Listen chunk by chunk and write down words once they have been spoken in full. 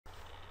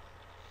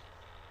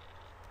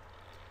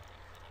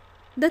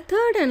The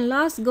third and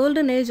last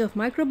golden age of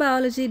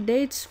microbiology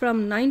dates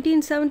from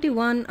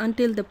 1971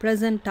 until the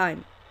present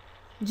time.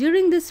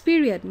 During this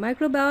period,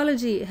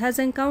 microbiology has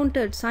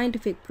encountered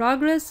scientific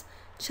progress,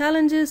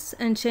 challenges,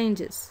 and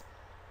changes.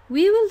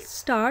 We will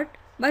start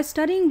by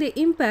studying the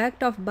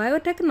impact of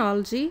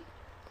biotechnology.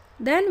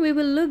 Then we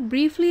will look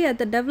briefly at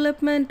the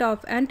development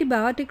of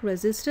antibiotic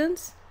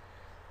resistance,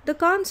 the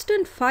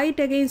constant fight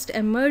against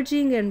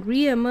emerging and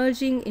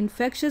re-emerging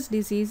infectious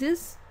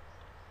diseases,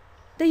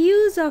 the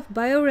use of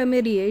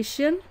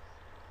bioremediation,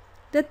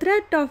 the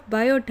threat of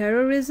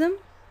bioterrorism,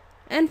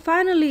 and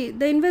finally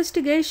the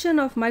investigation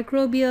of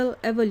microbial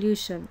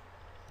evolution.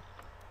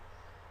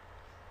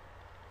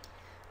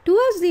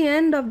 Towards the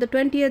end of the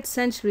 20th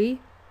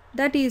century,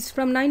 that is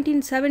from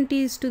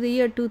 1970s to the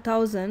year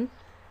 2000,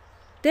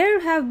 there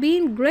have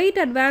been great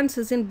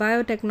advances in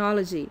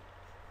biotechnology.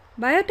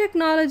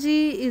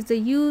 Biotechnology is the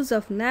use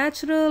of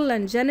natural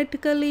and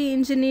genetically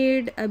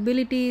engineered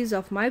abilities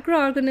of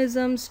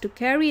microorganisms to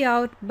carry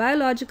out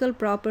biological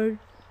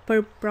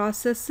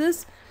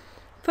processes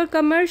for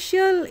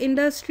commercial,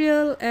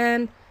 industrial,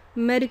 and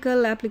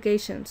medical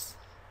applications.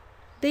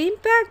 The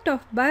impact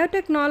of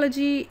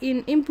biotechnology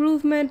in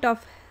improvement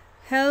of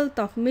health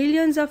of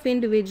millions of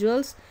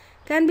individuals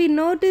can be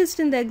noticed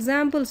in the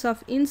examples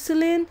of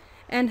insulin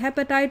and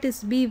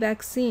hepatitis B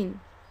vaccine.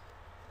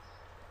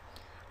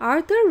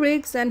 Arthur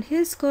Riggs and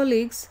his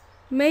colleagues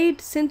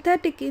made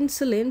synthetic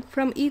insulin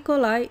from E.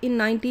 coli in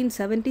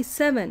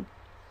 1977.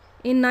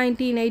 In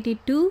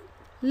 1982,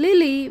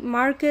 Lilly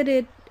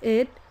marketed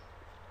it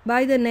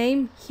by the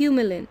name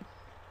Humulin.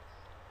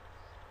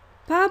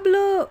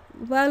 Pablo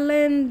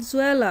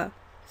Valenzuela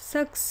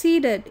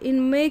succeeded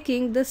in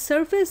making the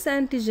surface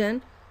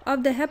antigen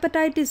of the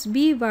hepatitis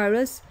B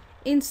virus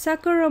in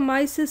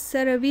Saccharomyces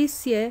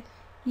cerevisiae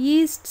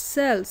yeast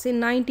cells in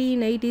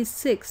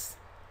 1986.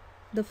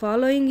 The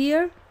following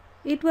year,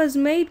 it was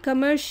made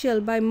commercial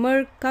by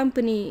Merck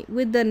Company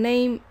with the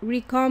name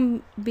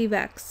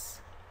Recombivax.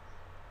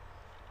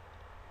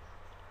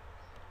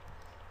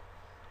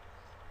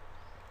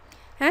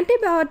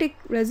 Antibiotic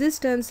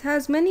resistance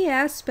has many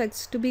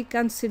aspects to be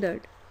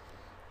considered.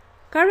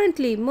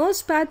 Currently,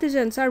 most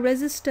pathogens are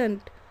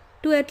resistant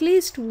to at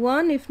least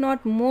one, if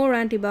not more,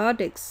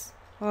 antibiotics.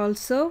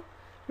 Also,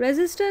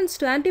 resistance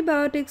to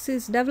antibiotics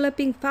is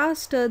developing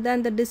faster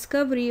than the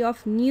discovery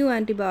of new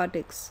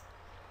antibiotics.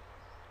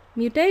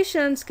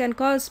 Mutations can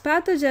cause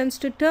pathogens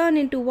to turn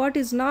into what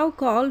is now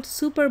called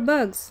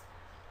superbugs,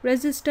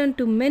 resistant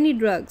to many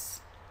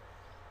drugs.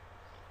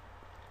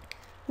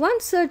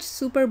 One such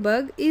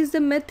superbug is the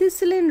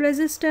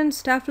methicillin-resistant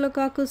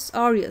Staphylococcus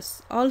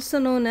aureus, also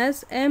known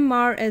as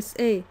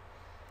MRSA.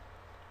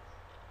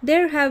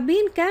 There have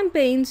been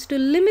campaigns to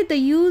limit the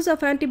use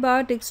of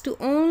antibiotics to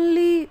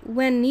only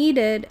when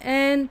needed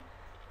and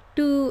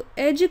to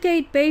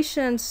educate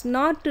patients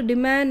not to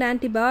demand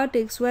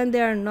antibiotics when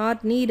they are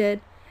not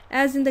needed,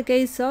 as in the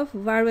case of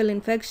viral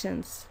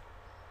infections.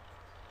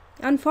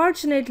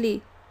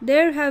 Unfortunately,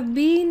 there has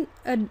been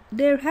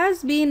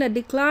a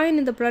decline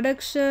in the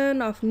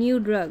production of new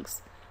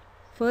drugs.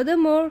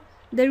 Furthermore,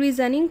 there is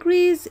an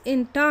increase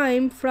in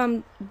time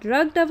from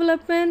drug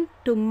development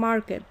to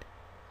market.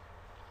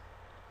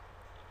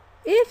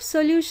 If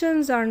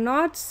solutions are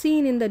not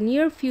seen in the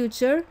near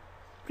future,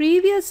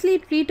 previously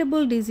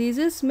treatable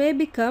diseases may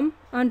become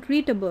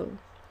untreatable.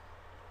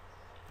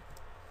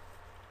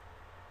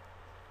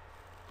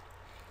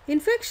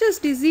 Infectious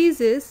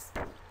diseases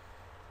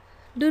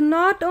do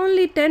not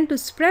only tend to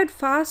spread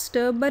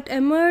faster but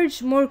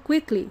emerge more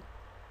quickly.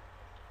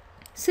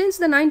 Since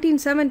the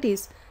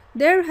 1970s,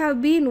 there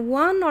have been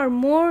one or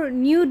more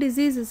new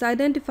diseases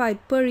identified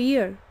per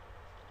year.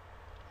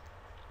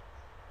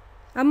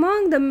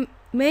 Among the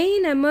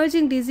main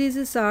emerging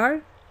diseases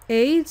are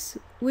AIDS,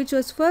 which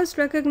was first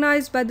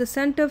recognized by the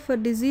Center for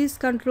Disease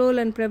Control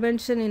and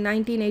Prevention in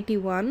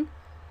 1981,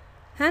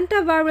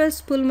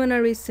 hantavirus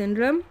pulmonary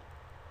syndrome,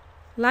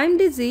 Lyme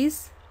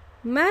disease,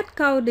 mad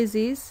cow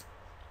disease,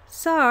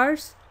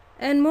 SARS,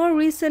 and more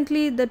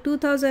recently the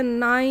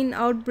 2009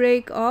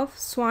 outbreak of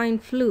swine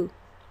flu.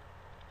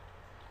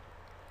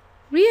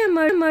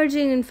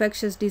 Re-emerging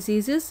infectious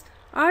diseases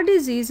are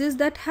diseases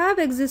that have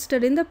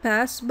existed in the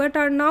past but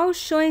are now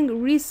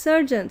showing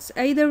resurgence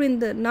either in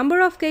the number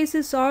of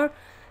cases or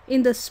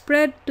in the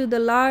spread to the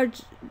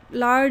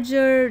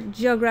larger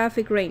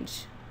geographic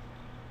range.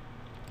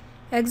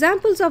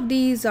 Examples of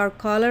these are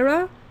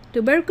cholera,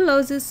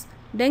 tuberculosis,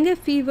 dengue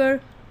fever,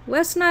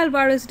 West Nile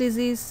virus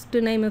disease, to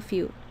name a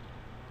few.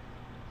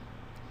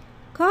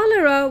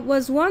 Cholera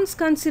was once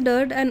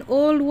considered an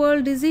old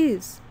world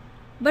disease,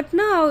 but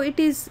now it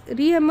is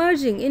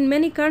re-emerging in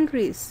many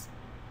countries,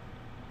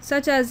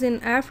 such as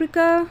in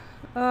Africa,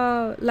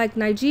 like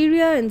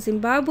Nigeria and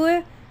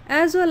Zimbabwe,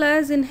 as well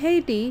as in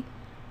Haiti,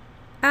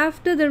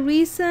 after the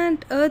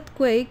recent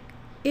earthquake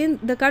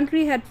the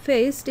country had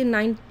faced in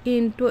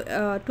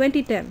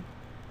 2010.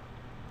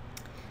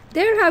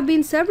 There have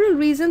been several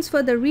reasons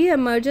for the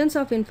re-emergence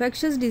of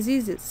infectious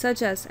diseases,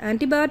 such as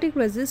antibiotic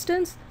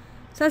resistance,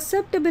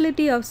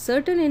 susceptibility of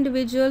certain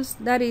individuals,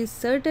 that is,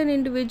 certain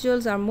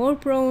individuals are more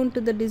prone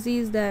to the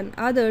disease than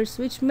others,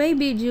 which may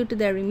be due to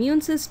their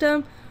immune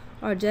system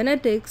or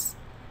genetics,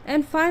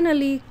 and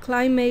finally,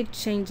 climate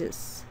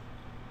changes.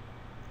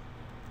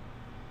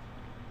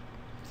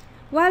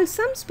 While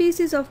some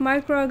species of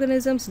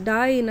microorganisms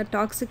die in a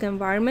toxic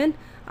environment,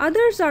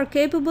 others are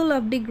capable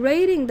of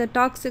degrading the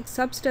toxic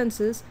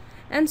substances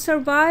and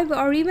survive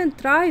or even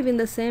thrive in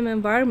the same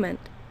environment.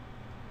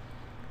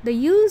 The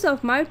use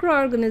of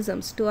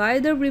microorganisms to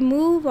either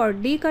remove or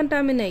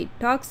decontaminate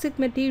toxic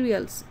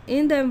materials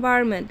in the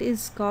environment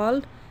is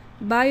called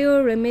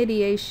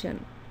bioremediation.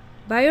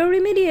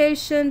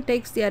 Bioremediation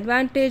takes the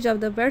advantage of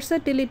the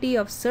versatility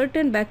of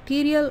certain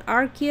bacterial,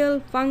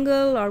 archaeal,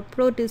 fungal, or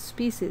protist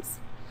species.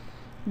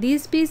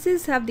 These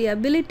species have the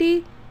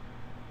ability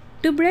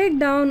to break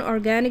down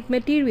organic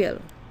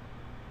material.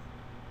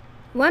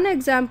 One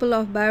example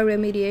of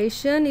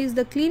bioremediation is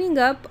the cleaning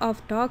up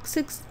of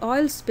toxic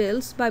oil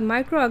spills by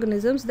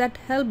microorganisms that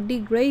help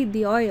degrade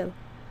the oil.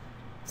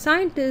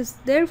 Scientists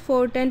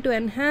therefore tend to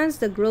enhance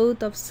the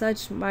growth of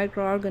such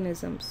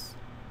microorganisms.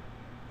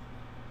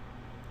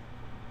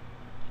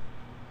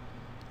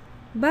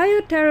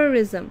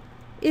 Bioterrorism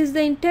is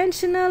the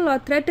intentional or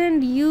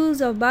threatened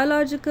use of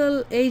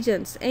biological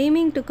agents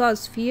aiming to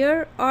cause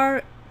fear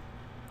or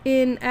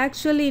in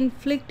actually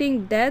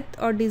inflicting death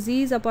or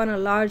disease upon a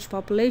large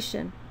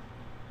population.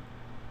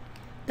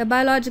 The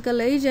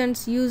biological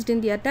agents used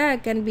in the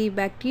attack can be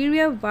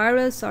bacteria,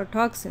 virus, or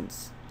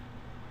toxins.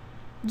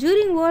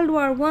 During World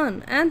War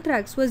I,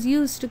 anthrax was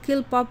used to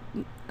kill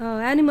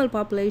animal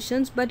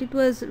populations, but it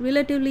was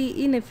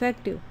relatively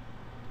ineffective.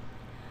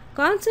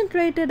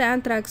 Concentrated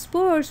anthrax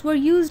spores were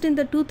used in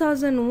the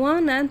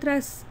 2001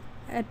 anthrax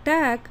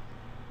attack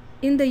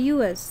in the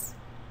US.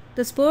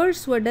 The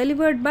spores were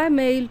delivered by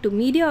mail to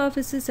media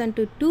offices and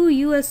to 2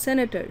 US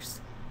senators.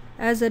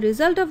 As a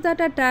result of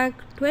that attack,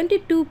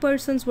 22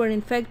 persons were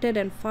infected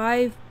and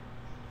 5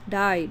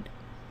 died.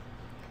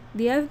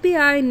 The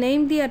FBI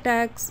named the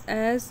attacks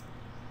as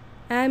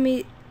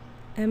Amerithrax.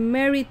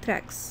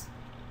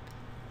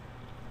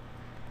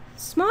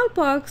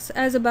 Smallpox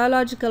as a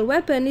biological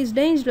weapon is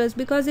dangerous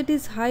because it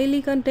is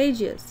highly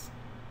contagious.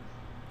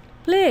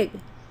 Plague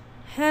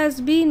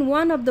has been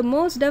one of the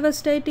most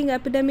devastating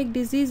epidemic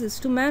diseases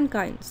to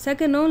mankind,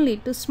 second only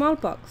to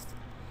smallpox.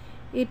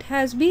 It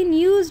has been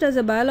used as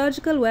a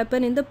biological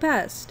weapon in the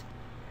past.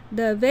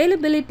 The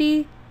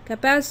availability,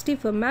 capacity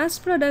for mass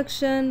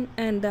production,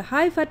 and the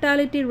high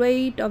fatality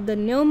rate of the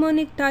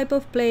pneumonic type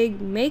of plague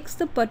makes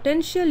the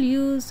potential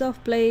use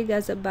of plague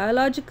as a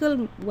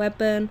biological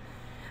weapon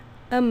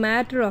a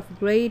matter of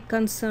great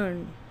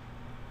concern.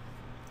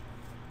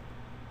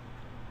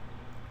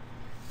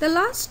 The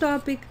last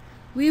topic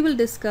we will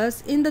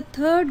discuss in the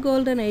third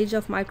golden age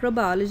of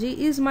microbiology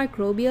is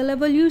microbial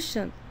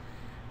evolution.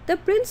 The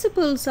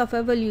principles of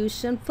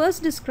evolution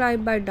first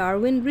described by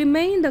Darwin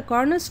remain the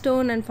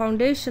cornerstone and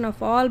foundation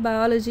of all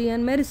biology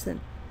and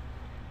medicine.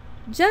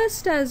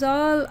 Just as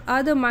all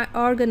other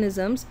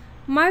organisms,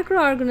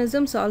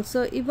 microorganisms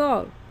also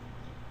evolve.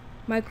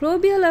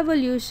 Microbial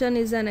evolution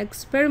is an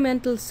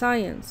experimental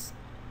science.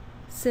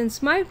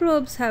 Since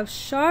microbes have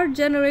short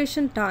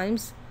generation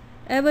times,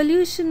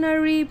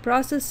 evolutionary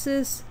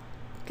processes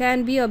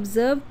can be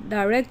observed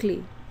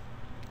directly.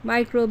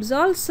 Microbes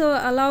also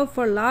allow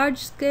for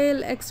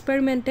large-scale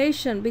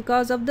experimentation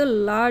because of the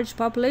large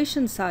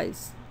population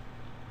size.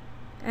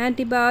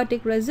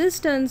 Antibiotic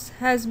resistance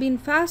has been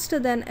faster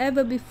than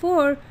ever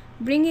before,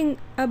 bringing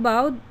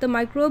about the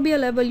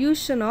microbial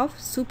evolution of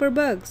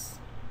superbugs.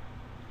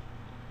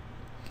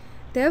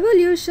 The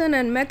evolution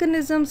and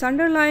mechanisms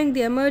underlying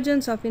the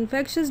emergence of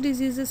infectious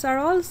diseases are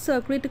also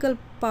a critical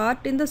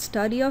part in the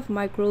study of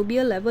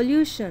microbial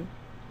evolution.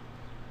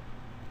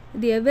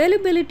 The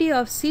availability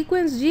of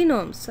sequenced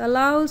genomes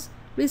allows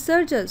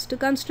researchers to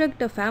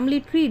construct a family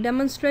tree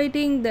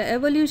demonstrating the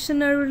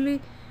evolutionary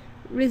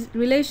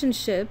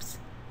relationships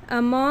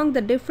among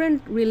the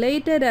different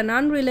related and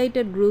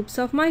unrelated groups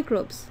of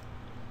microbes.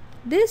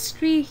 This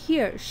tree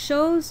here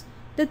shows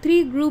the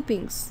three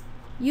groupings: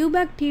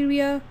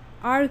 eubacteria,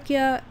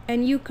 archaea,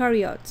 and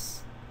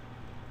eukaryotes.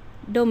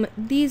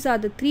 These are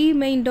the three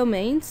main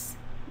domains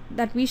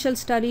that we shall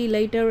study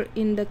later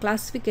in the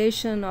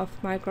classification of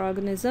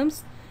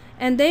microorganisms,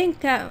 and they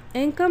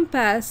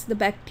encompass the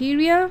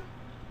bacteria,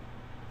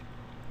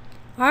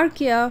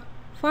 archaea,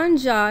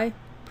 fungi,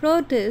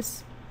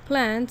 protists,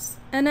 plants,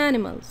 and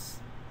animals.